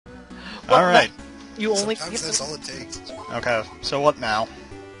Alright. You only Sometimes that's all it takes. Okay, so what now?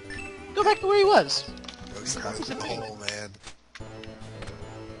 go back to where he was. Goes the hole, man.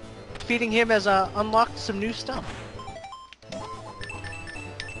 Feeding him has unlocked some new stuff.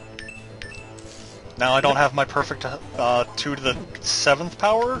 Now I don't have my perfect 2 to the 7th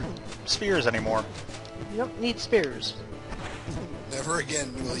power spheres anymore. You don't need spears. Never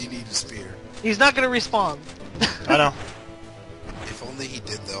again will you need a spear. He's not gonna respawn. I know. If only he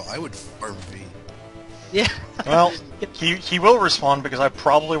did, though, I would farm V. Yeah. Well, he will respawn because I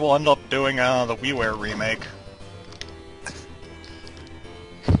probably will end up doing the WiiWare remake.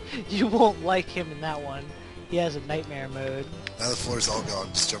 You won't like him in that one. He has a nightmare mode. Now the floor's all gone,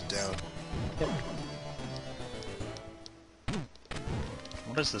 just jump down. Yep.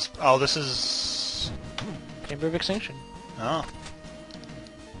 What is this? Oh, this is... Chamber of Extinction. Oh.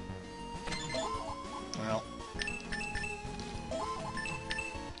 Well.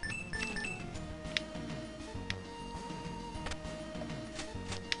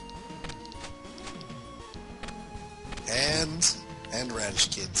 And Radish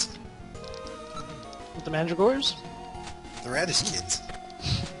Kids. With the Mandragores? The Radish Kids.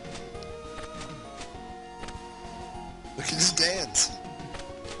 Look at his dance.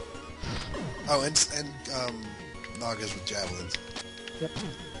 Oh, and Nagas with javelins. Yep.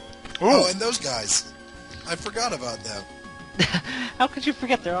 Ooh. Oh, and those guys. I forgot about them. How could you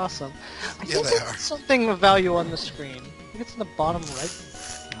forget? They're awesome. I Yeah, think they there's are. something of value on the screen. I think it's in the bottom right.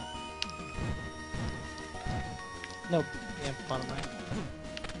 No, yeah, bottom right.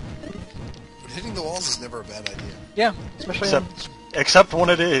 But hitting the walls is never a bad idea. Yeah, especially Except when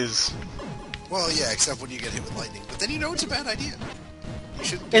it is. Well, yeah, except when you get hit with lightning. But then you know it's a bad idea. You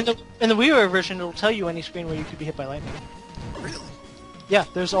should... in the WiiWare version, it'll tell you any screen where you could be hit by lightning. Really? Yeah,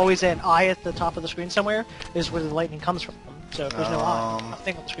 there's always an eye at the top of the screen somewhere. Is where the lightning comes from. So if there's no eye,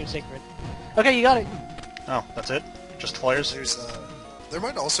 nothing on the screen is sacred. Okay, you got it. Oh, that's it? Just flares? There's, there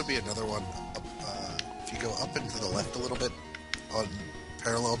might also be another one. If you go up and to the left a little bit, on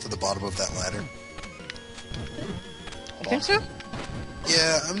parallel to the bottom of that ladder. You think so?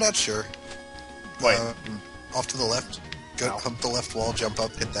 Yeah, I'm not sure. Wait. Off to the left. Go hump the left wall, jump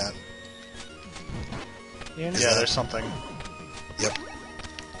up, hit that. Yeah, There's something. Yep.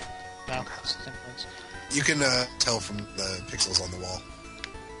 No. You can tell from the pixels on the wall.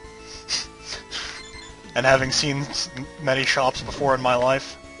 And having seen many shops before in my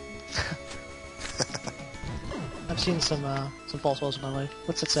life. I've seen some false walls in my life.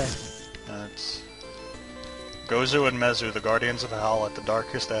 What's it say? It's Gozu and Mezu, the guardians of Hell, at the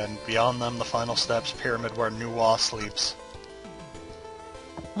darkest end. Beyond them, the final steps, pyramid where Nuwa sleeps.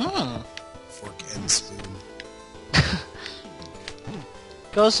 Fork and spoon.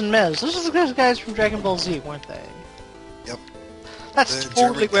 Ghost and Mez. Those are the guys from Dragon Ball Z, weren't they? Yep. That's The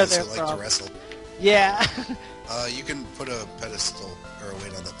totally German where guys they're who like from. to wrestle. Yeah. You can put a pedestal, or a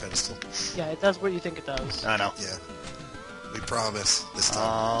weight on that pedestal. Yeah, it does what you think it does. I know. Yeah. We promise this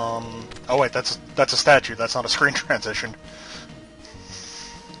time. Oh wait, that's a statue, that's not a screen transition.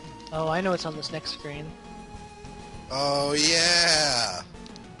 Oh, I know it's on this next screen. Oh, yeah!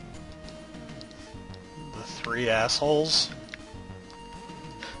 The 3 assholes?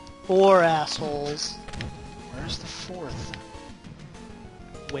 4 assholes. Where's the 4th?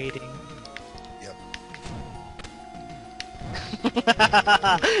 Waiting. Yep.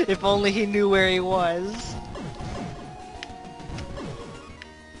 If only he knew where he was.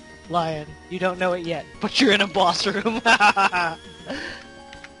 Lion, you don't know it yet, but you're in a boss room. Oh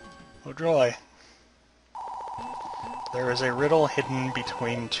joy. There is a riddle hidden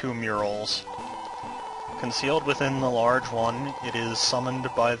between 2 murals. Concealed within the large one, it is summoned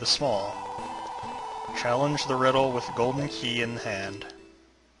by the small. Challenge the riddle with golden key in hand.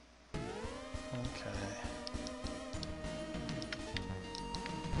 Okay.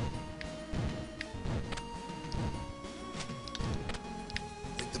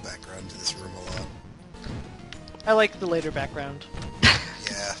 I like the background to this room a lot. I like the later background.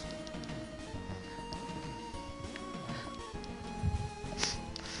 Yeah.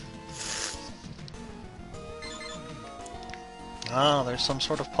 Ah, there's some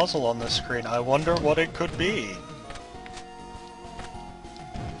sort of puzzle on this screen. I wonder what it could be.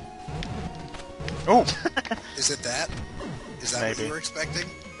 Oh! Is it that? Is that what Maybe. you were expecting?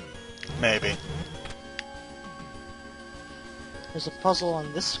 Maybe. There's a puzzle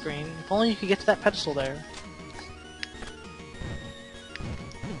on this screen. If only you could get to that pedestal there.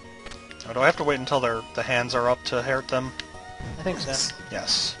 Oh, do I have to wait until the hands are up to hurt them? I think so.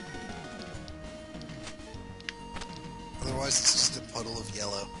 Yes. Otherwise, it's just a puddle of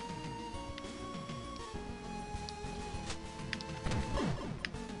yellow.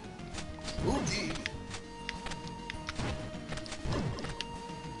 Oogie.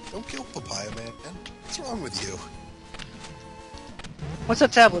 Don't kill Papaya Man. What's wrong with you? What's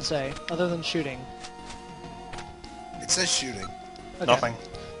that tablet say, other than shooting? It says shooting. Okay. Nothing.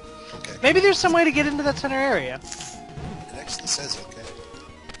 Okay. Maybe there's some way to get into that center area. It actually says okay.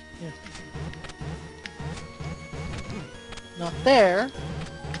 Yeah. Not there.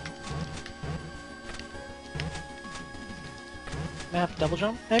 May I have to double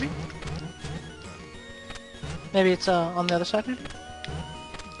jump, maybe? Maybe it's on the other side, maybe?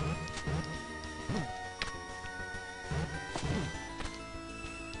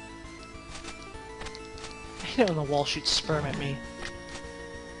 I hate it when the wall shoots sperm at me.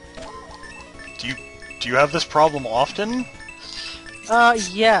 Do you have this problem often?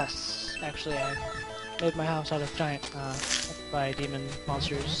 Yes. Actually, I made my house out of giant, by demon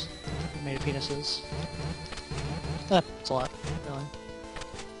monsters made of penises. It's a lot, really.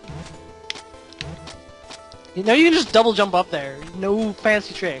 You know, you can just double jump up there. No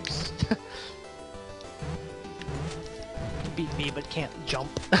fancy tricks. Beat me, but can't jump.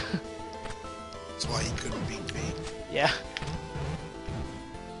 That's why he couldn't beat me. Yeah.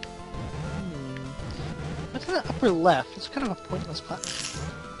 What's in the upper left? It's kind of a pointless platform.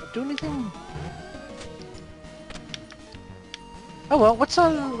 Do anything? Oh well, what's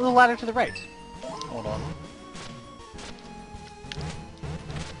on the ladder to the right? Hold on.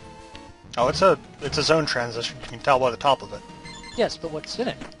 Oh, it's a zone transition. You can tell by the top of it. Yes, but what's in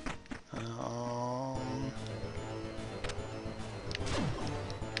it?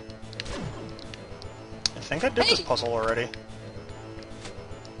 I think I did this puzzle already.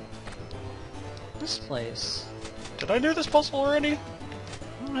 This place. Did I do this puzzle already?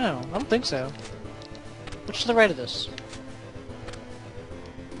 I don't know. I don't think so. What's to the right of this?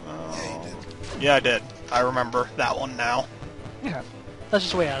 Yeah, you did. Yeah, I did. I remember that one now. Yeah. That's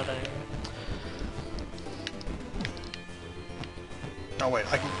just way out of that area. Oh wait,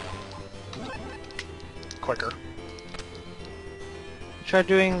 I can... Quicker. Try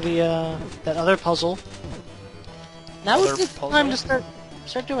doing the that other puzzle. Now Other is the puzzle? time to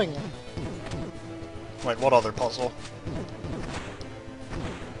start doing it. Wait, what other puzzle?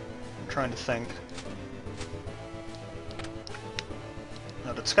 I'm trying to think.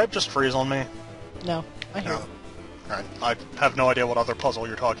 Now, did Skype just freeze on me? No, I hear No. it. Alright, I have no idea what other puzzle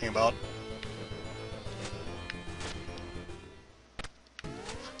you're talking about.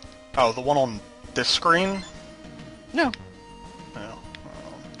 Oh, the one on this screen? No, No.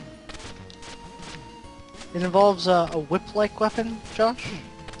 it involves a whip-like weapon, Josh.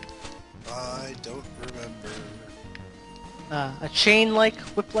 I don't remember. A chain-like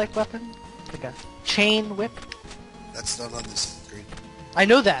whip-like weapon, like a chain whip. That's not on this screen. I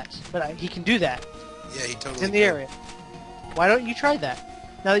know that, but he can do that. Yeah, he totally It's in the can. area. Why don't you try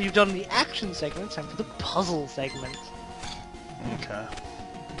that? Now that you've done the action segment, it's time for the puzzle segment. Okay.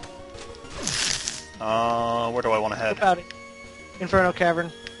 Where do I want to head? What about it? Inferno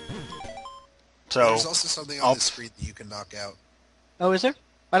Cavern. So, There's also something on I'll- this screen that you can knock out. Oh, is there?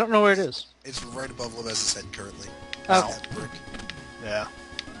 I don't know where it is. It's right above Lemez's head currently. Oh. That brick. yeah.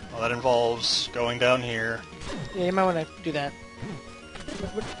 Well, that involves going down here. Yeah, you might want to do that.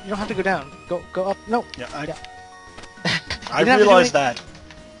 You don't have to go down. Go up. No. Yeah, Yeah. I You don't have to do realized any- that.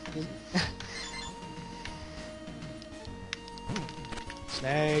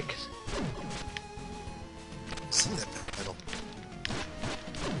 Snake. See that pedal.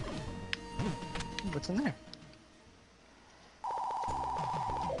 What's in there?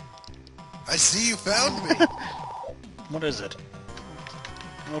 I see you found me! What is it?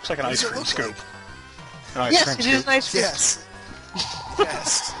 It looks like an What ice does it cream look scoop. like? An ice Yes, cream it scoop. is an ice cream. Yes!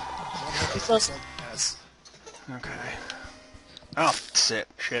 Yes! 100% yes. Okay. Oh, shit.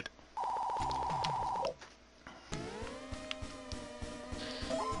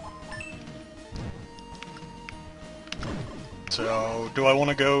 So, do I want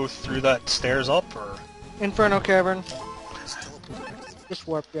to go through that stairs up, or...? Inferno Cavern. Just teleport back to the- Just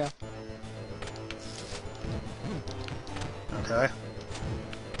warp, yeah. Okay.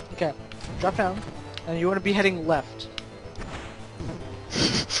 Okay. Drop down. And you want to be heading left.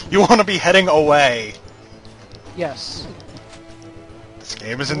 You want to be heading away! Yes. This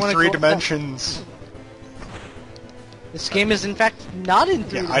game is You in wanna 3 go- dimensions. This game is in fact not in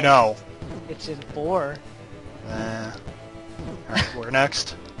 3D. Yeah, I know. It's in 4. Alright, where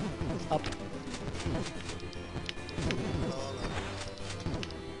next? Up.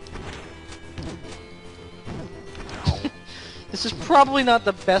 This is probably not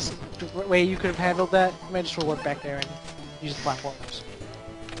the best way you could have handled that. You might just warp back there and use the platforms.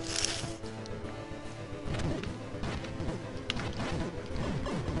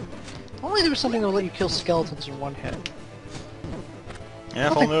 If only there was something that would let you kill skeletons in one hit. Yeah,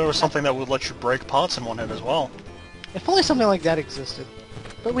 if only there was something that would let you break pots in one hit as well. If only something like that existed.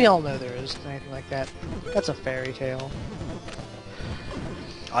 But we all know there isn't anything like that. That's a fairy tale.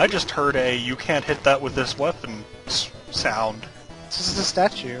 I just heard a "you can't hit that with this weapon" sound. This is a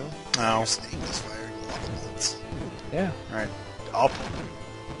statue. Oh. Your snake is firing lava bolts. Yeah. Right. Up.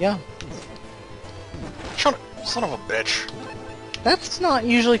 Yeah. Shut up, son of a bitch. That's not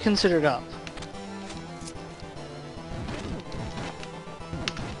usually considered up.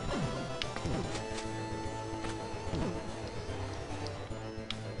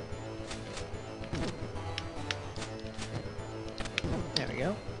 There we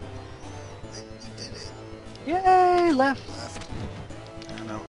go. You did it. Yay! Left!